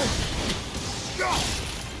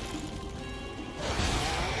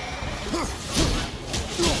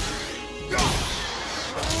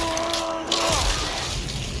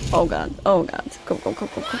 Oh god, oh god. Go, go, go, go,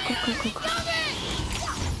 go, go, go, go, go.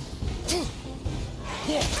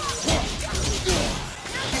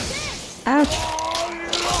 Ouch.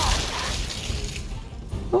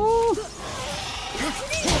 Oh.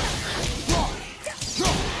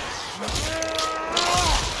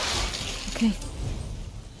 Okay.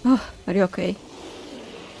 Oh, are you okay?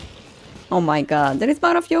 Oh my god, there is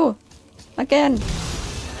more of you! Again!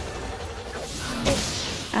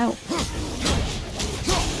 Ow.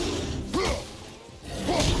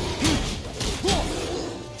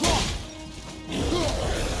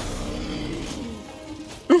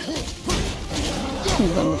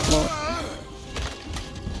 He's on the floor.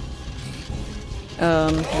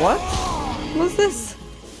 What was this?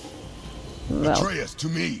 Well, Atreus, to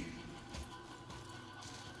me.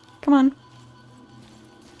 come on.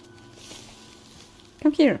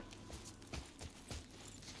 Come here.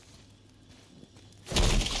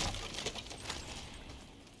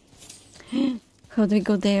 How do we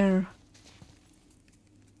go there?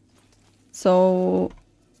 So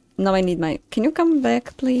now I need my... Can you come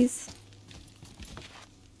back, please?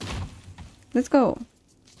 Let's go.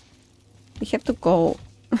 We have to go.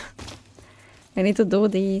 I need to do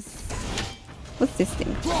this. What's this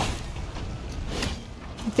thing?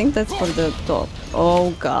 I think that's for the top.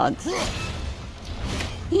 Oh god.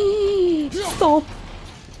 Stop.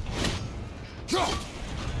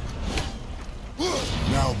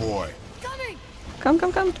 Now, boy. Come,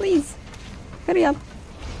 come, come, please. Hurry up.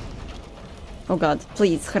 Oh god,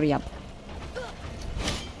 please hurry up.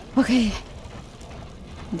 Okay.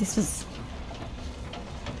 This was...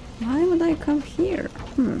 Why would I come here?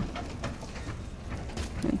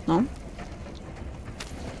 No?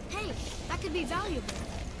 Hey, that could be valuable.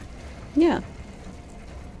 Yeah.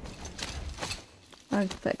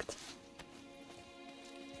 Artifact.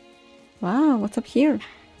 Wow, what's up here?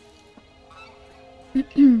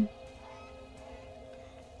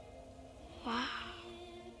 Wow.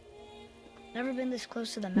 Never been this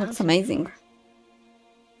close to the mountain. Looks amazing. before.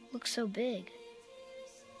 Looks so big.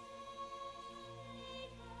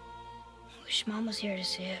 Wish Mom was here to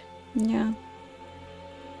see it. Yeah.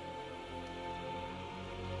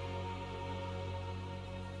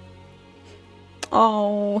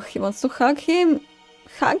 Oh, he wants to hug him.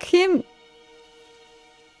 Hug him.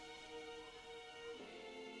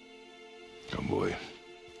 Come, boy.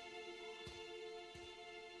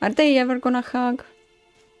 Are they ever gonna hug?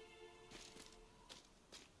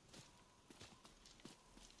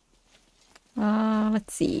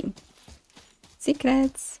 Let's see.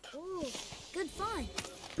 Secrets. Ooh, good find.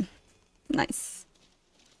 Nice.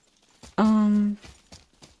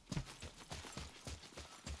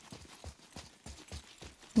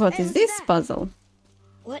 What Hey, is look at this that. puzzle?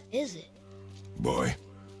 What is it? Boy,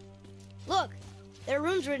 Look, there are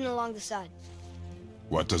runes written along the side.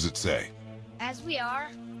 what does it say? As we are,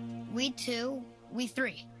 we two, we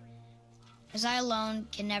three. As I alone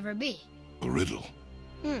can never be. A riddle.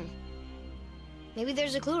 Maybe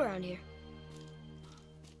there's a clue around here.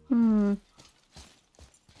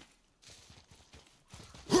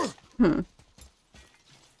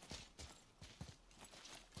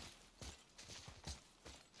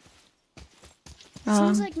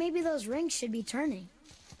 Seems like maybe those rings should be turning.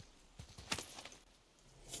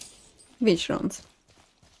 Which ones?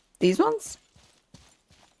 These ones?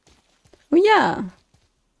 Oh yeah.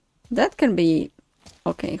 That can be...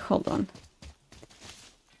 Okay, hold on.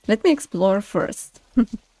 Let me explore first.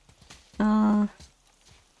 Oh,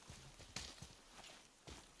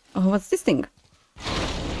 what's this thing?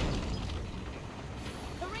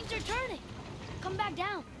 The rings are turning. Come back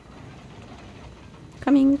down.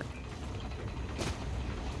 Coming.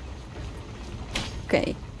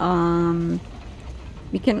 Okay,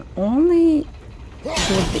 we can only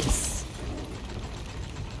do this.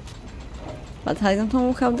 But I don't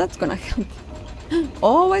know how that's gonna help.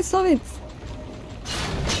 Oh, I saw it!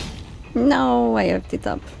 No, I earthed it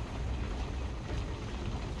up.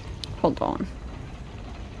 Hold on.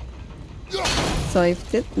 So if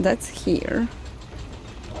that's here...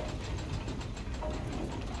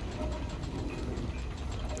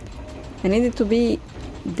 I need it to be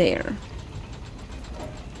there.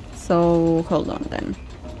 So hold on then.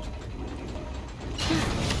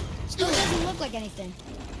 Still doesn't look like anything.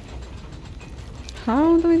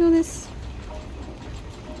 How do we do this?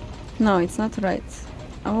 No, it's not right.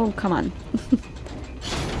 Oh, come on.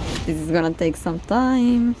 This is gonna take some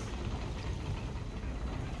time.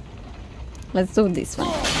 Let's do this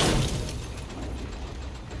one.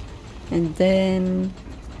 And then...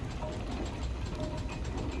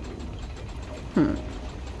 Not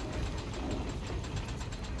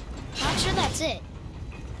sure that's it.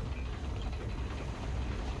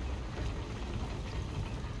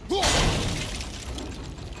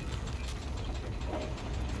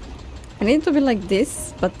 I need to be like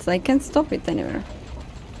this, but I can't stop it anywhere.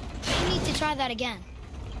 I need to try that again.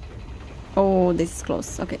 Oh, this is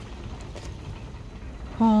close. Okay.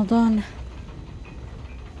 Hold on.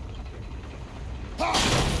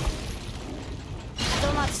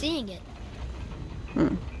 Still not seeing it.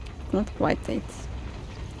 Not quite it.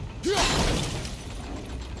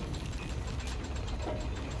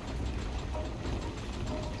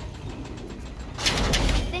 I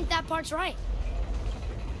think that part's right.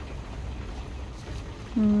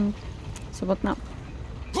 So what now?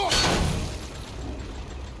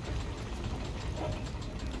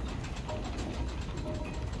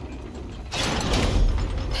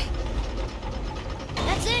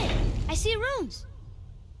 That's it. I see runes.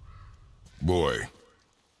 Boy,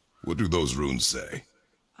 what do those runes say?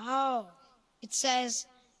 Oh, it says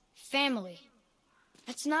family.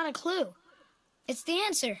 That's not a clue. It's the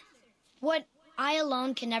answer. What I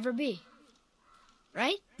alone can never be.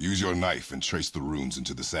 Right? Use your knife and trace the runes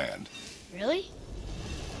into the sand. Really?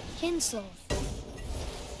 Kinslow.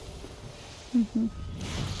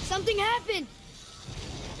 Something happened!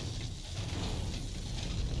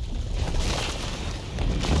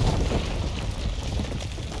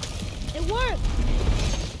 It worked!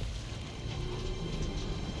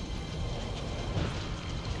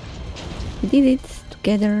 We did it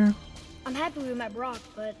together. I'm happy we met Brock,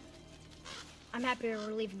 but I'm happier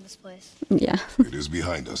we're leaving this place. Yeah. It is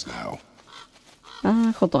behind us now.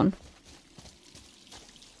 Hold on.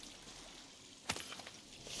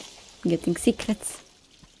 Getting secrets.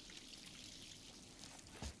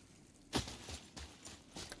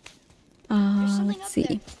 Let's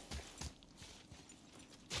see.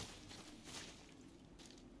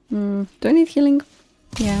 Do I need healing?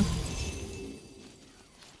 Yeah.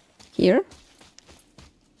 Here?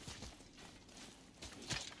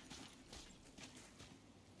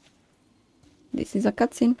 This is a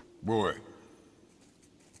cutscene. Boy,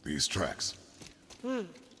 these tracks.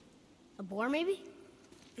 A boar, maybe?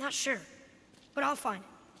 Not sure, but I'll find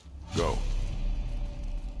it. Go.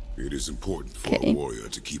 It is important for a warrior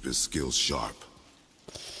to keep his skills sharp.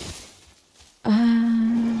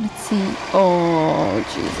 Let's see. Oh,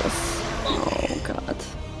 Jesus. Oh, God.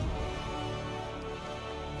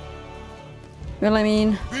 Well, I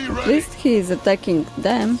mean, at least he's attacking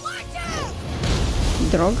them.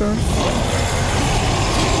 Draugr.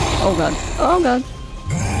 Oh, God. Oh, God.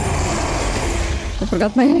 I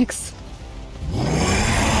forgot my axe.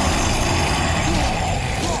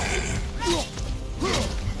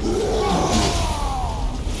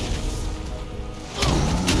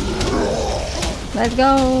 Let's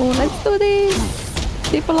go! Let's do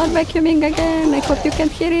this! People are vacuuming again! I hope you can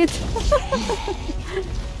hear it!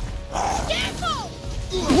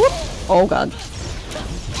 Whoop! Oh god!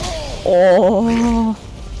 Oh!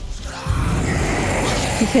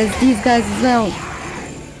 He has these guys as well!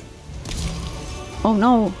 Oh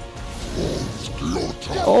no!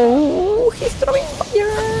 Oh! He's throwing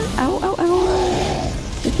fire! Ow, ow, ow!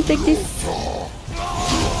 Let me take this!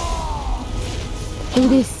 Do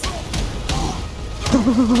this!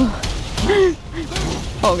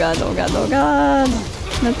 Oh god, oh god, oh god!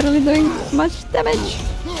 Not really doing much damage!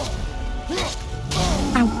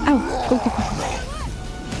 Ow, ow! Go, go, go!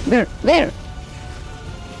 Where? Where?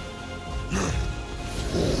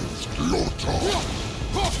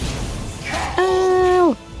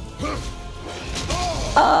 Ow!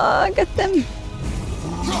 Ah, get them!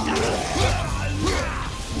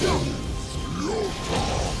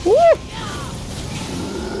 Woo!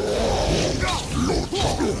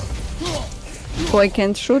 Oh, I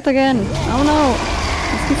can't shoot again. Oh no!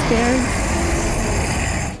 Don't be scared.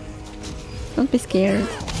 Don't be scared.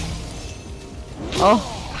 Oh,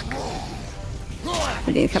 fuck.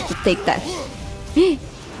 I didn't have to take that.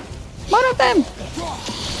 More of them!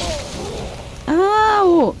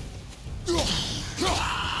 Ow!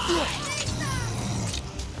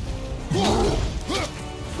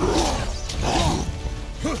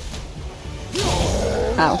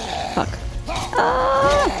 Ow, fuck.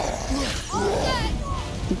 Ah!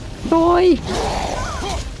 Boy!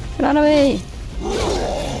 Run away!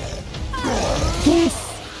 Yes!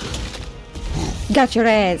 Got your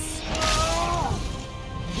ass!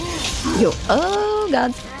 You. Oh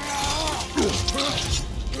god!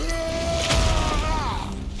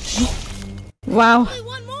 Wow! Only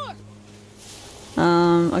one more.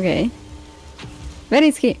 Okay. Where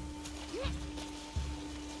is he?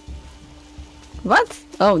 What?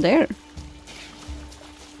 Oh, there.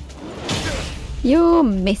 You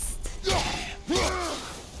missed.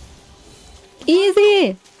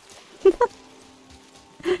 Easy!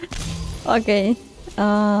 Okay.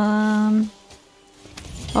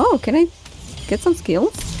 Oh, can I get some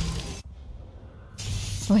skills?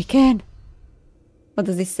 Oh, I can. What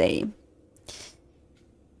does this say?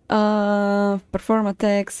 Perform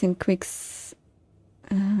attacks in quicks.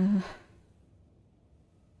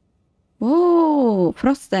 Whoa,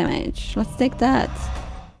 frost damage. Let's take that.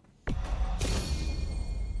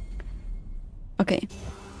 Okay.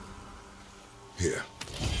 Here.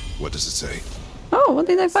 What does it say? Oh, what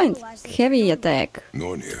did I find? Heavy attack.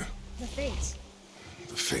 Nornir. The fates.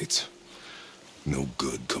 The fates. No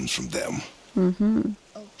good comes from them.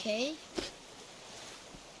 Okay.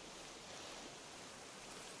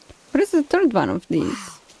 What is the third one of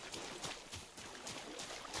these?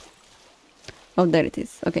 Oh, there it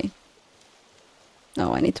is. Okay.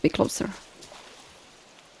 Oh, I need to be closer.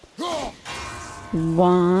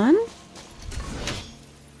 One.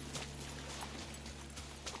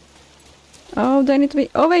 Oh, do I need to be...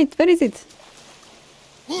 Oh, wait, where is it?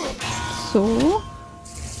 So...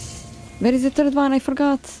 Where is the third one? I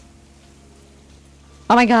forgot.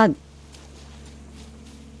 Oh my god.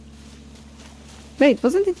 Wait,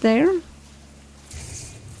 wasn't it there?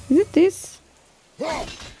 Is it this?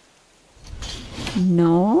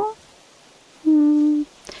 No?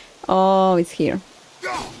 Oh, it's here.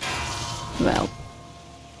 Well.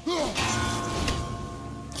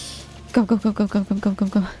 Go, go, go, go, go, go, go, go,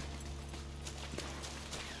 go.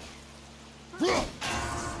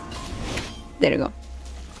 There you go.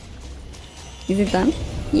 Is it done?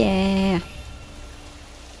 Yeah.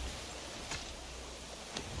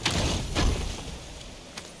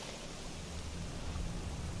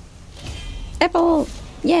 Apple!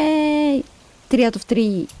 Yay! 3 out of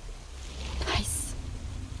 3. Nice.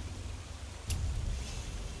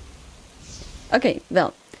 Okay,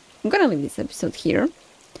 well, I'm gonna leave this episode here.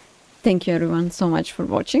 Thank you everyone so much for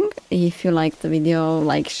watching. If you liked the video,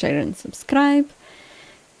 like, share and subscribe.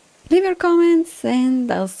 Leave your comments and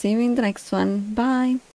I'll see you in the next one. Bye!